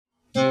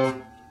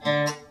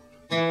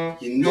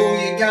You know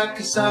you got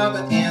cassava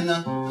and the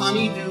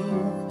honeydew,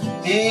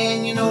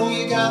 and you know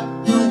you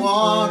got the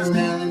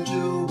watermelon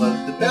too.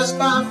 But the best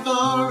by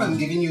far, I'm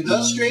giving you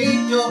the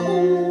straight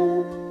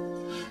dough.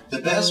 The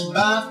best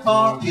by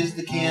far is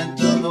the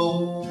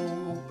cantaloupe.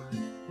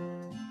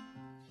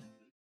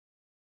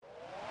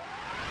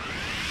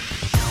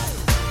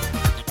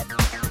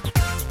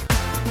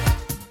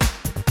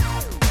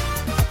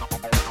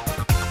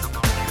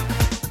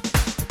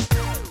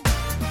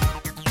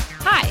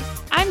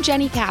 I'm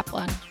Jenny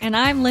Kaplan. And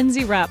I'm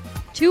Lindsay Rupp.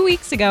 2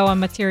 weeks ago on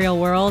Material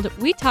World,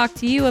 we talked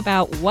to you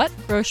about what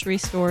grocery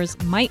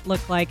stores might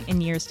look like in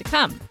years to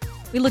come.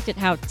 We looked at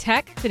how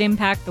tech could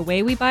impact the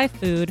way we buy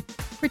food,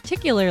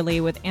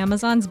 particularly with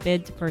Amazon's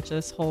bid to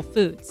purchase Whole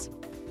Foods.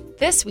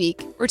 This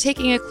week, we're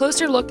taking a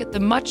closer look at the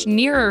much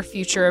nearer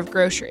future of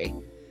grocery.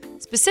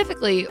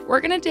 Specifically,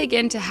 we're going to dig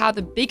into how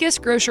the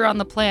biggest grocer on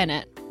the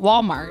planet,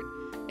 Wal-Mart,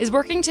 is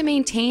working to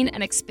maintain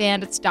and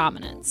expand its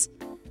dominance.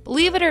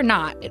 Believe it or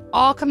not, it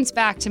all comes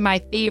back to my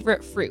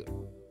favorite fruit,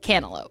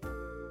 cantaloupe.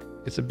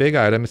 It's a big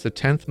item. It's the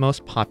 10th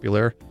most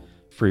popular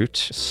fruit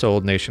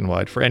sold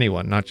nationwide for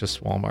anyone, not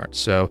just Walmart.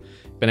 So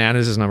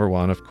bananas is number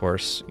one, of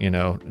course,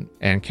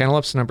 and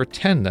cantaloupe's number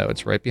 10, though.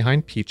 It's right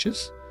behind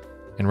peaches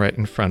and right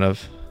in front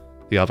of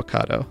the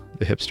avocado,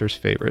 the hipster's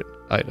favorite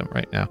item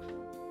right now.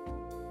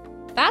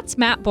 That's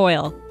Matt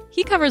Boyle.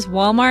 He covers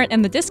Walmart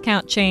and the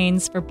discount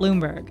chains for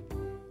Bloomberg.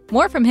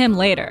 More from him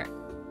later.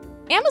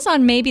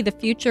 Amazon may be the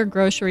future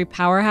grocery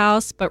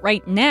powerhouse, but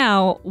right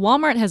now,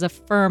 Walmart has a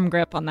firm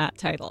grip on that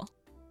title.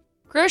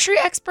 Grocery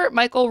expert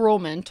Michael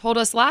Ruhlman told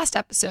us last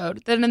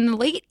episode that in the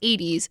late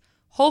 80s,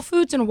 Whole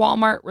Foods and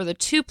Walmart were the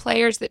two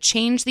players that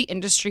changed the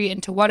industry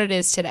into what it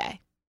is today.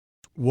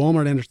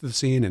 Walmart entered the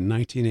scene in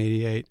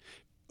 1988.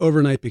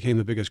 Overnight became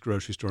the biggest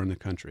grocery store in the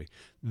country.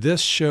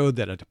 This showed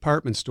that a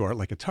department store,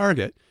 like a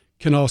Target,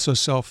 can also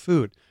sell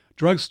food.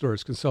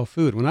 Drugstores can sell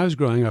food. When I was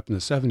growing up in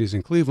the 70s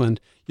in Cleveland,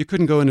 you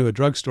couldn't go into a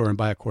drugstore and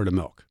buy a quart of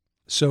milk.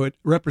 So it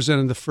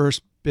represented the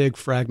first big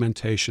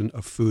fragmentation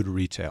of food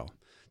retail.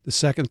 The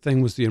second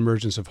thing was the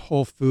emergence of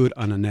whole food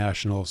on a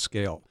national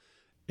scale.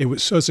 It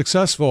was so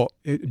successful,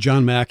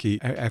 John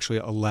Mackey actually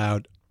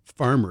allowed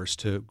farmers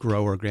to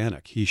grow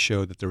organic. He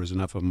showed that there was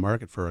enough of a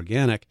market for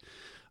organic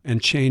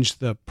and changed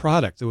the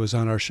product that was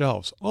on our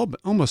shelves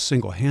almost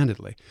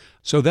single-handedly.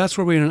 So that's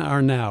where we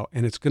are now,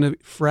 and it's going to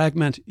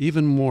fragment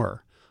even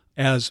more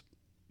as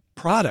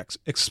products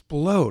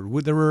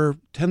explode. There were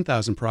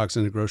 10,000 products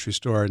in a grocery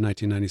store in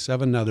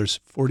 1997. Now there's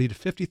 40 to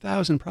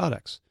 50,000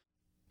 products.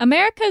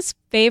 America's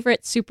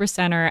favorite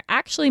supercenter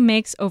actually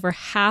makes over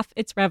half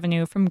its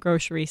revenue from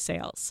grocery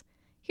sales.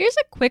 Here's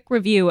a quick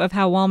review of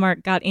how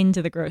Walmart got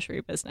into the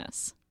grocery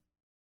business.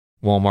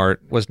 Walmart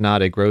was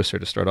not a grocer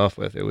to start off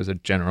with. It was a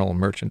general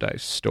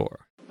merchandise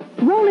store.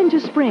 Roll into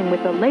spring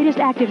with the latest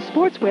active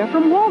sportswear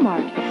from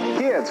Walmart.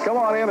 Kids, come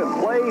on in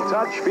and play,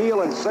 touch,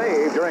 feel, and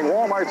save during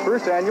Walmart's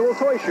first annual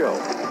toy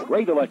show.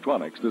 Great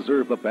electronics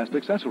deserve the best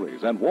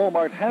accessories, and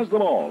Walmart has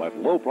them all at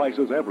low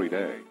prices every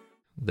day.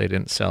 They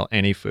didn't sell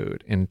any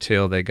food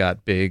until they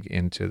got big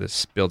into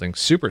this building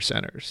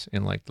supercenters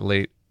in like the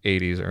late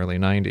 80s, early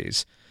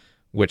 90s,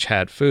 which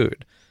had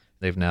food.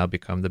 They've now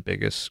become the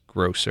biggest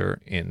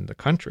grocer in the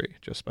country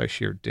just by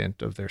sheer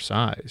dint of their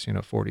size,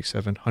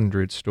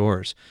 4,700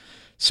 stores.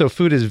 So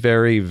food is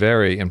very,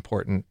 very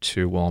important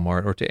to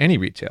Walmart or to any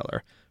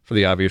retailer for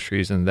the obvious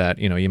reason that,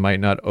 you might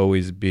not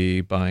always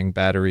be buying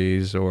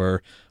batteries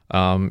or,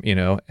 an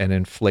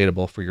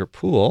inflatable for your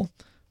pool,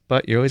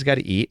 but you always got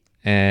to eat.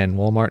 And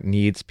Walmart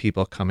needs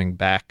people coming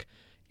back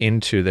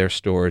into their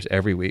stores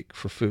every week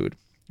for food.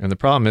 And the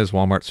problem is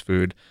Walmart's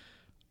food,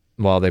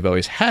 while they've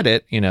always had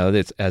it,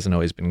 it hasn't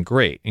always been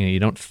great. You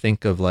don't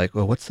think of like,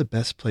 well, what's the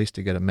best place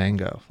to get a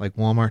mango? Like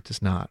Walmart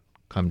does not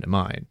come to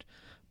mind.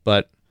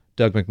 But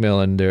Doug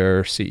McMillon,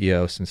 their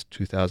CEO since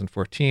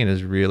 2014,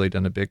 has really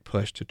done a big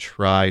push to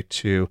try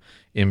to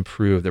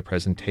improve the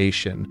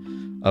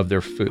presentation of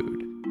their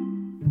food.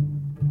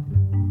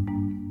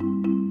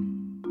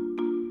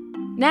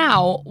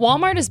 Now,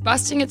 Walmart is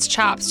busting its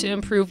chops to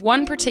improve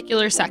one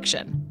particular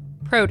section,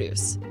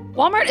 produce.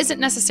 Walmart isn't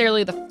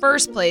necessarily the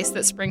first place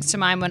that springs to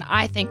mind when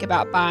I think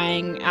about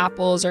buying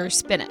apples or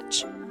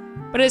spinach.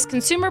 But as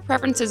consumer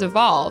preferences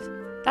evolve,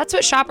 that's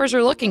what shoppers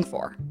are looking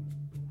for.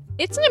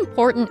 It's an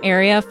important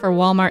area for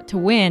Walmart to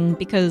win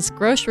because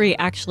grocery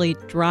actually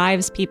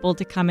drives people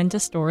to come into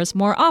stores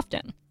more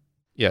often.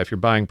 Yeah, if you're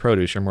buying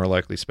produce, you're more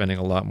likely spending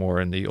a lot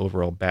more in the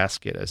overall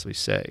basket, as we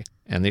say.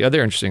 And the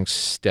other interesting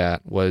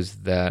stat was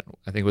that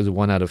I think it was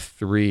 1 out of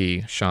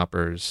 3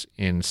 shoppers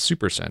in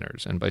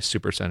supercenters, and by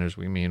supercenters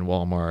we mean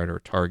Walmart or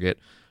Target.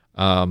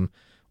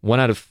 1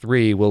 out of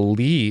 3 will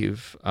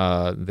leave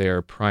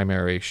their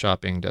primary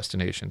shopping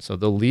destination. So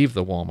they'll leave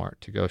the Walmart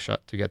to go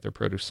shop to get their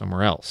produce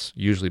somewhere else,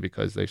 usually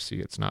because they see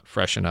it's not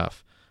fresh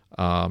enough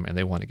and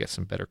they want to get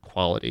some better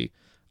quality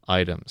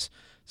items.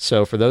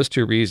 So for those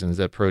two reasons,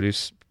 that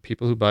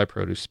people who buy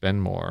produce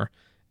spend more,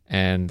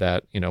 and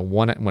that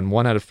when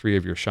 1 out of 3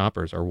 of your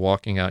shoppers are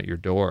walking out your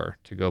door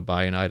to go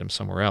buy an item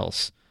somewhere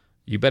else,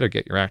 you better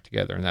get your act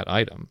together in that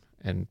item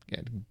and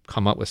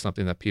come up with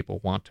something that people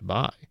want to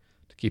buy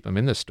to keep them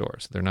in the store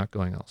so they're not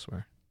going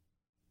elsewhere.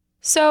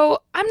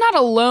 So I'm not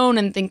alone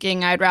in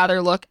thinking I'd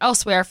rather look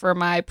elsewhere for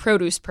my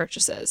produce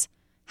purchases.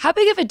 How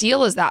big of a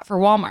deal is that for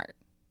Walmart?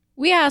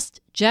 We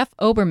asked Jeff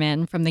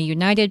Oberman from the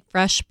United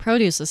Fresh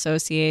Produce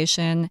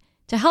Association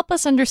to help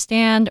us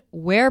understand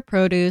where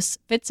produce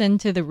fits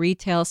into the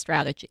retail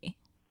strategy.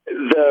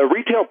 The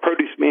retail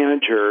produce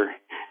manager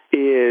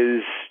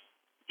is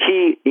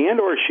he and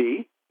or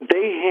she.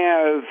 They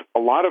have a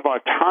lot of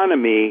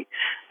autonomy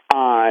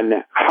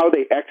on how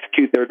they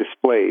execute their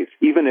displays,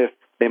 even if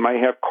they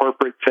might have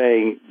corporate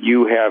saying,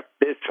 you have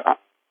this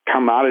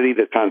commodity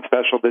that's on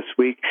special this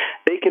week.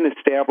 They can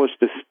establish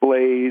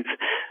displays.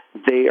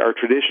 They are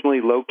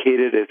traditionally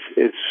located,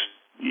 as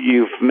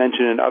you've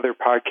mentioned in other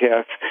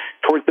podcasts,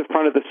 towards the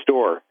front of the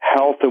store.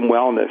 Health and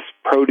wellness.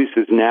 Produce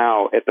is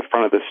now at the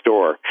front of the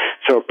store.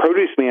 So a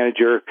produce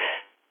manager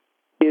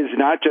is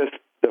not just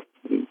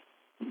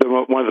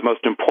one of the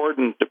most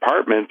important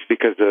departments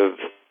because of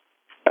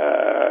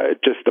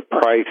just the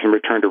price and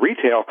return to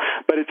retail,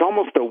 but it's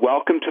almost a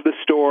welcome to the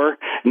store,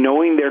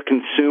 knowing their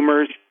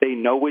consumers. They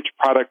know which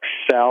products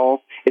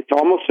sell. It's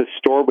almost a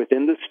store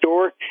within the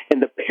store.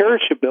 And the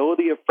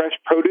perishability of fresh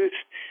produce,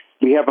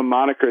 we have a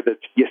moniker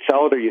that's you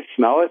sell it or you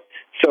smell it.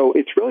 So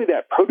it's really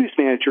that produce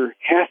manager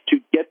has to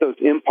get those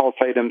impulse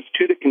items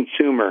to the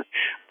consumer,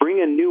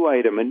 bring a new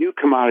item, a new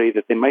commodity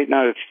that they might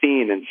not have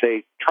seen and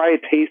say, try a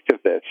taste of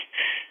this.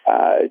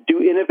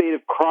 Do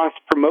innovative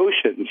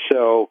cross-promotion.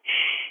 So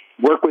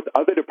work with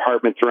other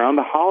departments around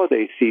the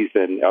holiday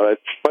season.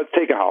 Let's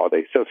take a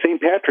holiday. So St.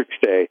 Patrick's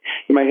Day,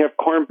 you might have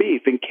corned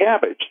beef and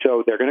cabbage.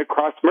 So they're going to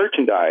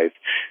cross-merchandise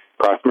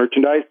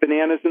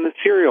bananas in the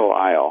cereal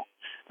aisle.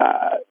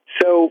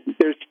 So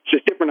there's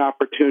just different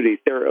opportunities.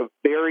 They're a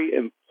very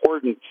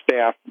important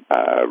staff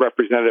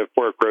representative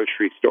for a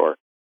grocery store.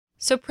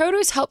 So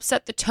produce helps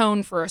set the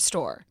tone for a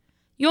store.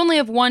 You only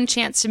have one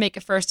chance to make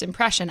a first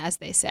impression, as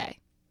they say.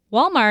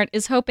 Walmart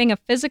is hoping a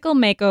physical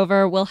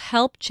makeover will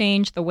help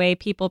change the way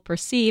people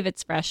perceive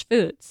its fresh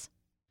foods.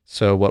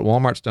 So what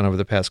Walmart's done over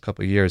the past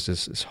couple of years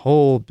is this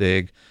whole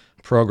big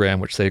program,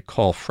 which they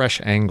call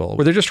Fresh Angle,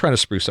 where they're just trying to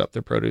spruce up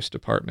their produce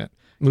department.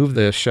 Move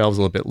the shelves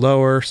a little bit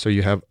lower so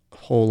you have a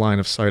whole line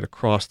of sight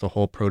across the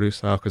whole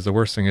produce aisle. Because the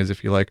worst thing is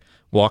if you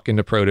walk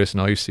into produce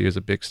and all you see is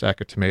a big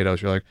stack of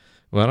tomatoes, you're like,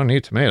 well, I don't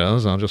need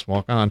tomatoes. I'll just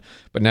walk on.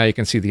 But now you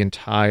can see the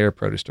entire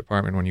produce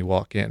department when you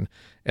walk in.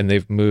 And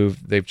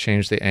they've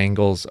changed the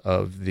angles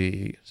of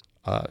the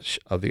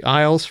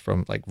aisles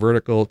from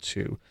vertical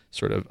to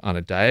sort of on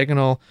a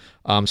diagonal.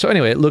 So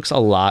anyway, it looks a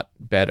lot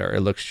better.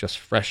 It looks just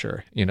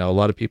fresher. A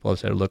lot of people have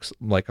said it looks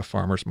like a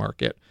farmer's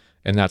market.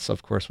 And that's,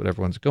 of course, what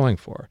everyone's going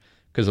for.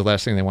 Because the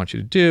last thing they want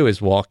you to do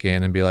is walk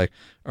in and be like,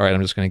 all right,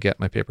 I'm just going to get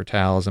my paper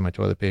towels and my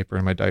toilet paper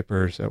and my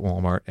diapers at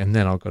Walmart, and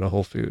then I'll go to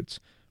Whole Foods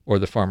or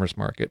the farmer's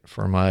market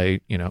for my,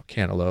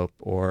 cantaloupe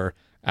or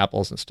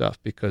apples and stuff,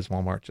 because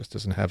Walmart just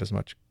doesn't have as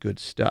much good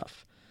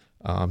stuff.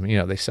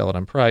 They sell it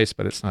on price,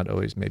 but it's not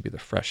always maybe the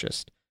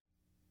freshest.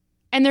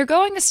 And they're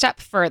going a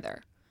step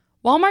further.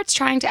 Walmart's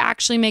trying to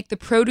actually make the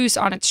produce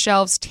on its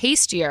shelves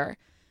tastier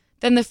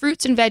than the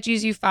fruits and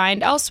veggies you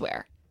find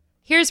elsewhere.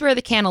 Here's where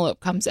the cantaloupe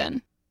comes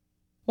in.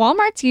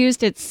 Walmart's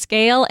used its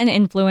scale and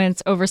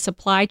influence over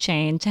supply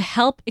chain to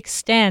help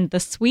extend the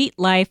sweet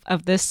life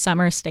of this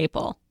summer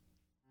staple.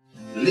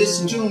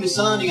 Listen to me,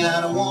 sonny,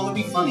 I don't want to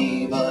be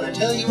funny, but I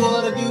tell you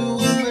what I'd do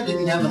if I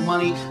didn't have the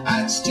money.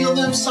 I'd steal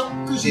them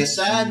suckers, yes,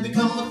 I'd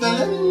become a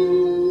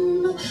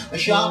felon, a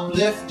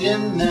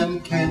shoplifting them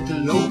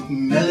cantaloupe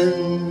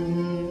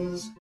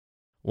melons.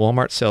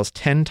 Walmart sells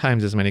 10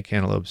 times as many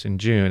cantaloupes in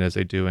June as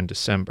they do in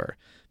December,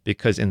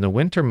 because in the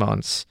winter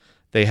months,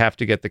 they have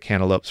to get the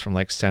cantaloupes from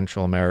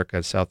Central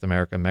America, South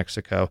America,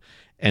 Mexico,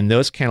 and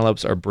those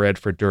cantaloupes are bred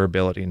for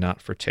durability,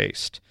 not for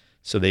taste.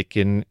 So they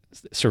can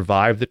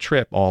survive the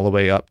trip all the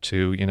way up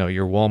to,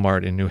 your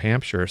Walmart in New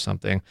Hampshire or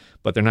something,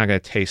 but they're not going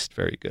to taste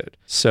very good.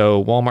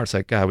 So Walmart's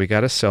like, God, we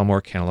got to sell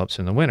more cantaloupes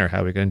in the winter.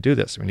 How are we going to do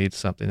this? We need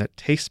something that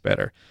tastes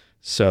better.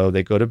 So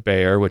they go to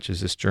Bayer, which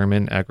is this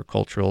German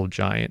agricultural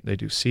giant. They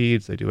do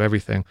seeds, they do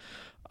everything.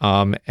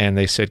 And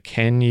they said,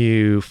 can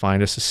you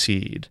find us a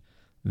seed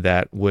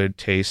that would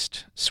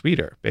taste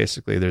sweeter?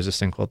 Basically, there's this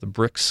thing called the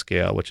Brix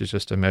scale, which is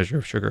just a measure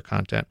of sugar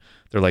content.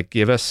 They're like,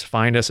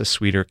 find us a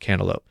sweeter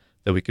cantaloupe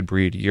that we could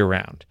breed year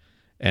round,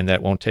 and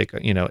that won't take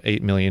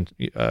 8 million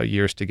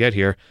years to get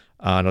here.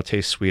 It'll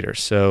taste sweeter.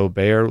 So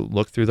Bayer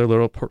looked through their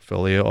little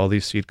portfolio. All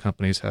these seed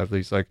companies have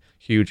these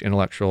huge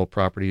intellectual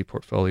property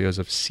portfolios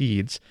of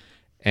seeds,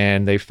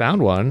 and they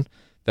found one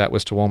that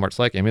was to Walmart's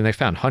liking. I mean, they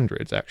found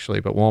hundreds actually,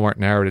 but Walmart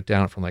narrowed it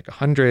down from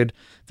 100.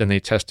 Then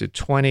they tested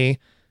 20,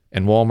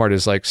 and Walmart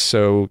is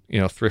so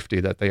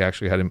thrifty that they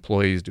actually had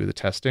employees do the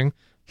testing,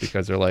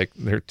 because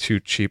they're too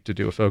cheap to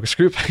do a focus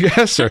group, I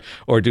guess,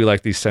 or do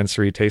these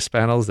sensory taste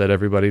panels that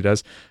everybody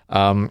does.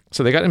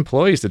 So they got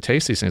employees to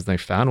taste these things, and they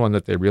found one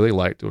that they really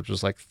liked, which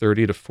was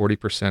 30 to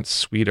 40%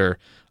 sweeter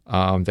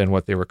than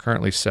what they were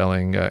currently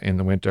selling in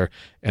the winter.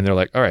 And they're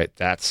like, all right,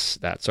 that's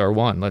our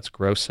one. Let's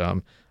grow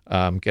some,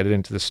 get it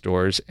into the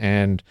stores.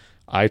 And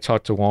I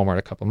talked to Walmart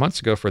a couple months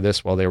ago for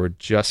this while they were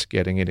just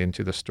getting it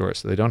into the store.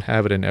 So they don't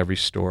have it in every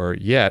store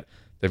yet.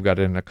 They've got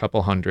it in a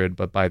couple hundred,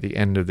 but by the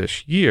end of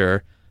this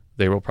year,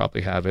 they will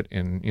probably have it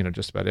in,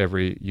 just about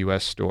every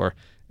U.S. store.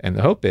 And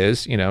the hope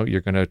is,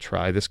 you're going to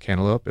try this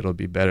cantaloupe. It'll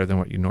be better than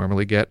what you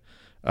normally get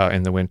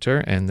in the winter.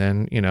 And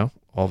then,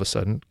 all of a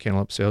sudden,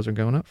 cantaloupe sales are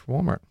going up for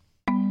Walmart.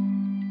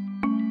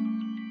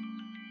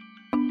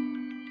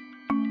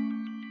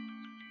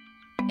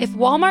 If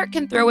Walmart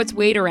can throw its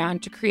weight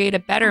around to create a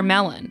better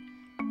melon,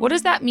 what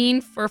does that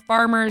mean for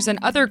farmers and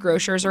other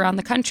grocers around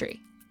the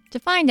country? To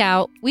find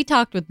out, we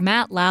talked with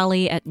Matt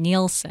Lally at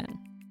Nielsen.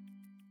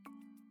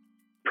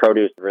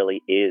 Produce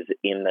really is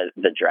in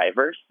the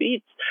driver's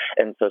seat.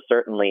 And so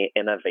certainly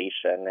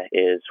innovation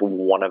is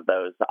one of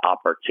those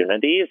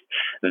opportunities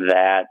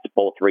that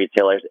both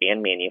retailers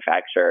and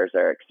manufacturers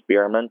are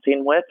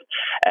experimenting with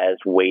as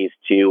ways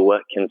to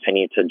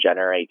continue to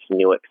generate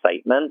new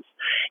excitement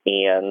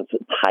and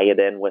tie it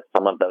in with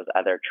some of those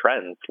other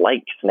trends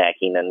like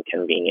snacking and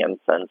convenience.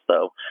 And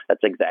so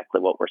that's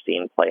exactly what we're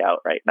seeing play out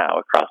right now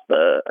across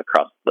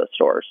the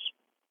stores.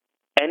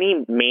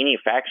 Any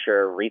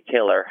manufacturer,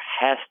 retailer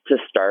has to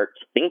start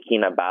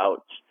thinking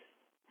about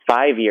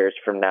 5 years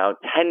from now,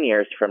 10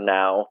 years from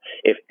now,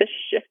 if this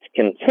shift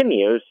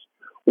continues,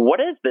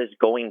 what is this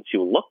going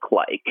to look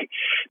like?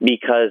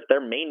 Because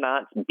there may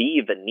not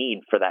be the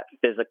need for that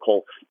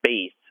physical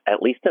space,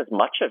 at least as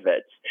much of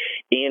it,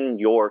 in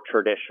your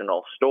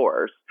traditional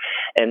stores.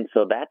 And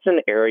so that's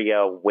an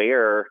area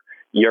where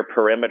your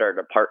perimeter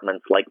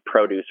departments like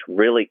produce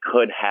really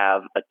could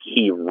have a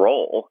key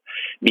role,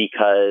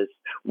 because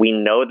we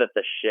know that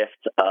the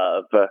shift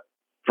of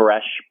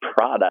fresh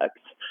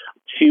products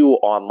to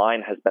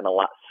online has been a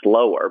lot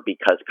slower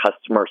because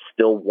customers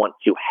still want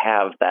to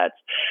have that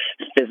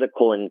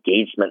physical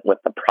engagement with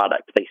the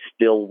product. They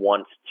still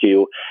want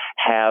to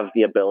have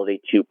the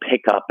ability to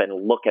pick up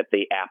and look at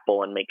the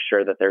apple and make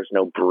sure that there's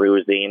no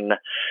bruising.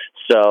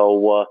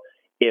 So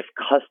if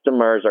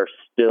customers are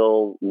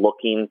still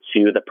looking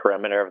to the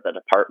perimeter of the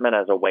department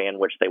as a way in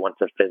which they want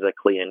to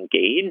physically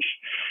engage,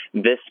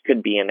 this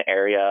could be an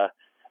area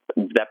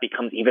that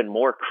becomes even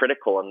more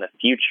critical in the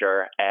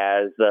future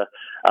as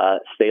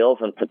sales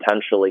and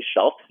potentially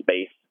shelf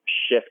space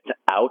shift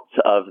out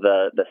of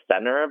the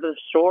center of the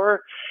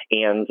store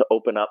and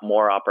open up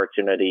more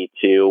opportunity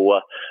to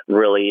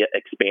really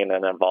expand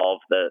and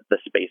evolve the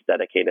space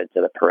dedicated to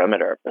the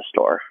perimeter of the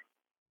store.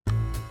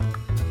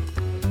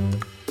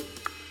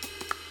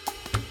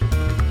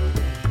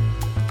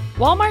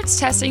 Walmart's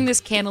testing this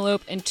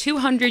cantaloupe in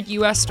 200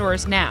 U.S.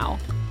 stores now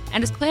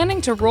and is planning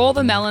to roll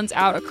the melons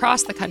out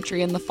across the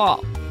country in the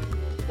fall.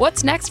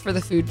 What's next for the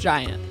food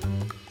giant?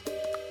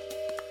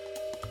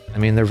 I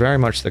mean, they're very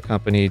much the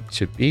company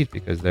to beat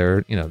because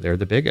they're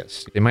the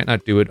biggest. They might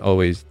not do it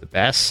always the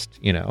best,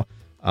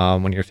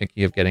 when you're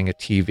thinking of getting a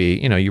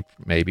TV,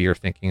 you're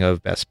thinking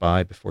of Best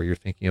Buy before you're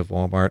thinking of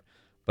Walmart.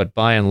 But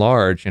by and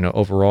large,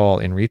 overall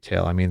in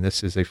retail, I mean,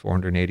 this is a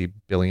 $480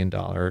 billion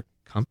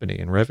company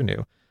in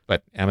revenue.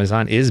 But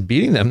Amazon is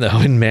beating them, though,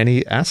 in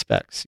many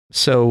aspects.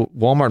 So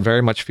Walmart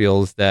very much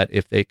feels that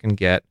if they can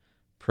get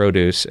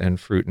produce and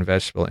fruit and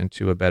vegetable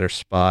into a better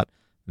spot,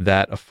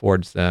 that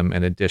affords them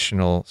an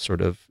additional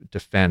sort of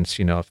defense,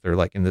 if they're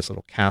like in this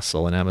little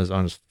castle and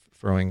Amazon's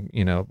throwing,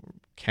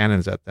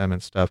 cannons at them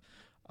and stuff.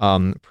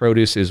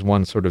 Produce is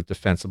one sort of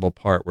defensible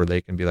part where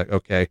they can be like,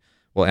 okay,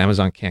 well,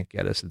 Amazon can't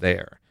get us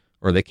there,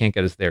 or they can't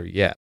get us there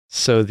yet.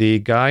 So the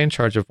guy in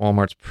charge of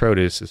Walmart's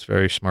produce, this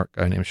very smart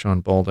guy named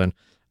Sean Bolden,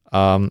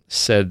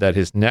 said that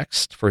his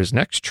next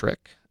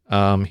trick,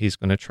 he's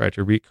going to try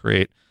to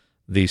recreate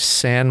the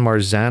San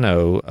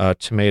Marzano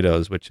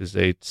tomatoes, which is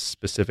a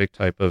specific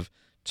type of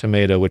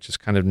tomato which is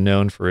kind of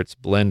known for its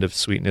blend of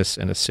sweetness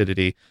and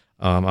acidity.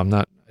 I'm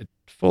not a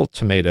full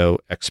tomato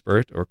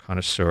expert or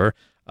connoisseur,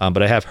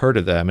 but I have heard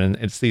of them, and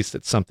at least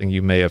it's something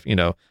you may have,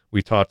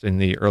 we talked in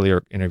the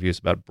earlier interviews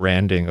about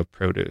branding of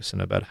produce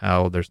and about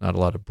how there's not a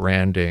lot of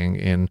branding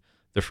in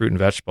the fruit and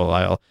vegetable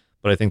aisle.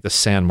 But I think the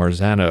San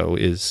Marzano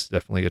is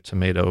definitely a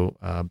tomato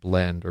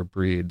blend or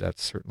breed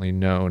that's certainly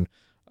known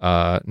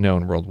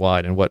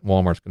worldwide. And what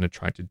Walmart's going to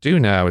try to do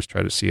now is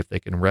try to see if they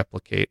can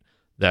replicate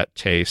that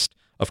taste,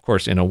 of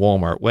course, in a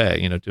Walmart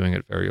way, doing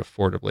it very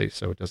affordably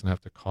so it doesn't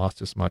have to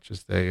cost as much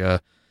as they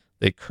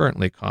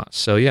currently cost.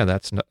 So, yeah,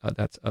 that's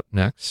up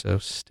next, so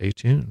stay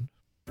tuned.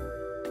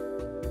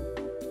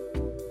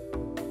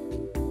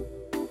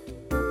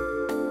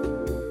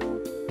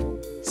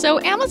 So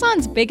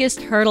Amazon's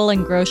biggest hurdle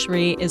in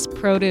grocery is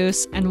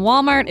produce, and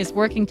Walmart is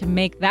working to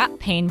make that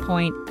pain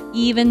point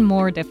even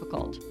more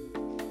difficult.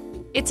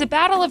 It's a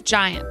battle of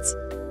giants.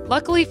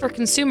 Luckily for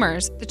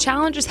consumers, the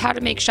challenge is how to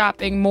make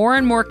shopping more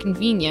and more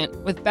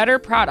convenient with better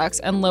products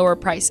and lower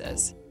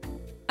prices.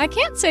 I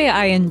can't say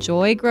I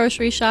enjoy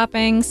grocery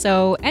shopping,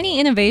 so any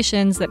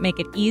innovations that make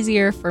it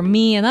easier for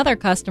me and other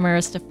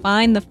customers to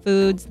find the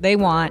foods they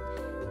want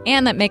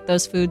and that make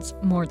those foods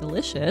more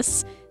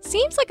delicious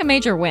seems like a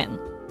major win.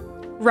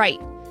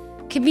 Right.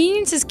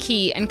 Convenience is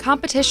key and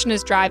competition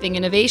is driving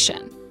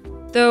innovation.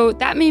 Though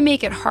that may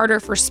make it harder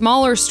for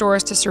smaller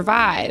stores to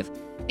survive,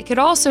 It could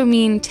also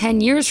mean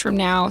 10 years from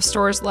now,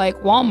 stores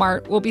like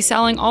Wal-Mart will be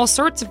selling all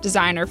sorts of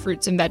designer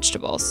fruits and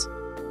vegetables.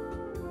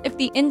 If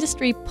the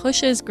industry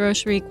pushes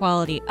grocery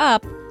quality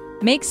up,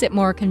 makes it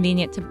more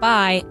convenient to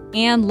buy,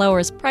 and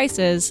lowers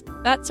prices,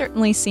 that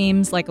certainly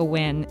seems like a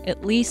win,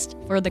 at least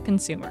for the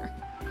consumer.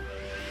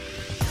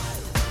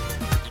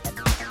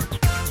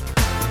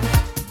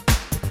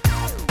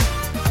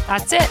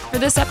 That's it for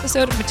this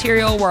episode of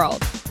Material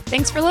World.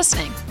 Thanks for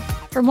listening.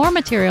 For more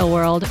Material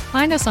World,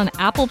 find us on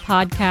Apple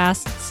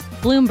Podcasts,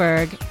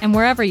 Bloomberg, and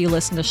wherever you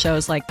listen to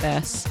shows like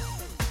this.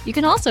 You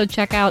can also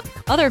check out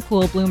other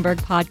cool Bloomberg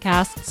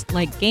podcasts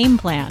like Game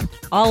Plan,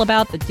 all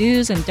about the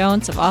do's and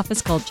don'ts of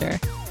office culture.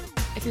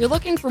 If you're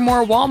looking for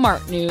more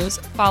Walmart news,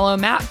 follow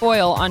Matt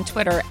Boyle on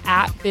Twitter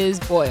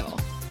 @BizBoyle.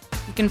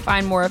 You can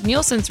find more of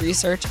Nielsen's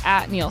research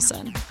at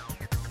Nielsen.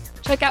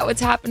 Check out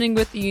what's happening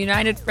with the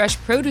United Fresh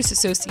Produce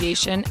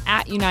Association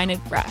at United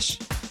Fresh.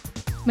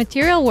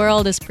 Material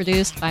World is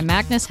produced by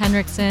Magnus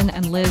Henriksen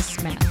and Liz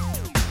Smith.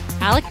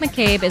 Alec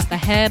McCabe is the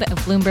head of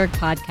Bloomberg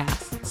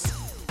Podcasts.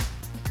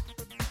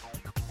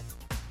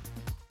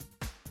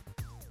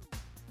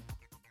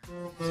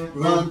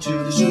 Run to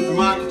the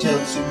supermarket, tell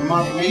the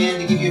supermarket man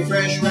to give you a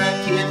fresh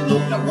ripe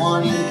cantaloupe. Not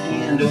one in the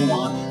can, don't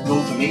want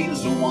no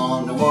tomatoes, don't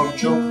want no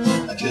artichoke.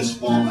 I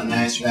just want a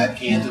nice ripe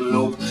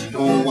cantaloupe.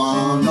 Don't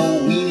want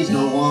no weenies,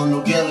 don't want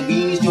no jelly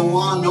beanies, don't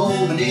want no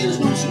bananas,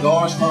 no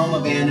cigars from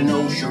Havana,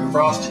 no sugar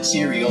frosted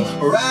cereal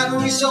or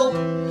ivory soap.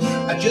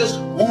 I just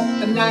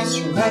want a nice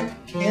ripe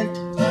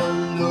cantaloupe.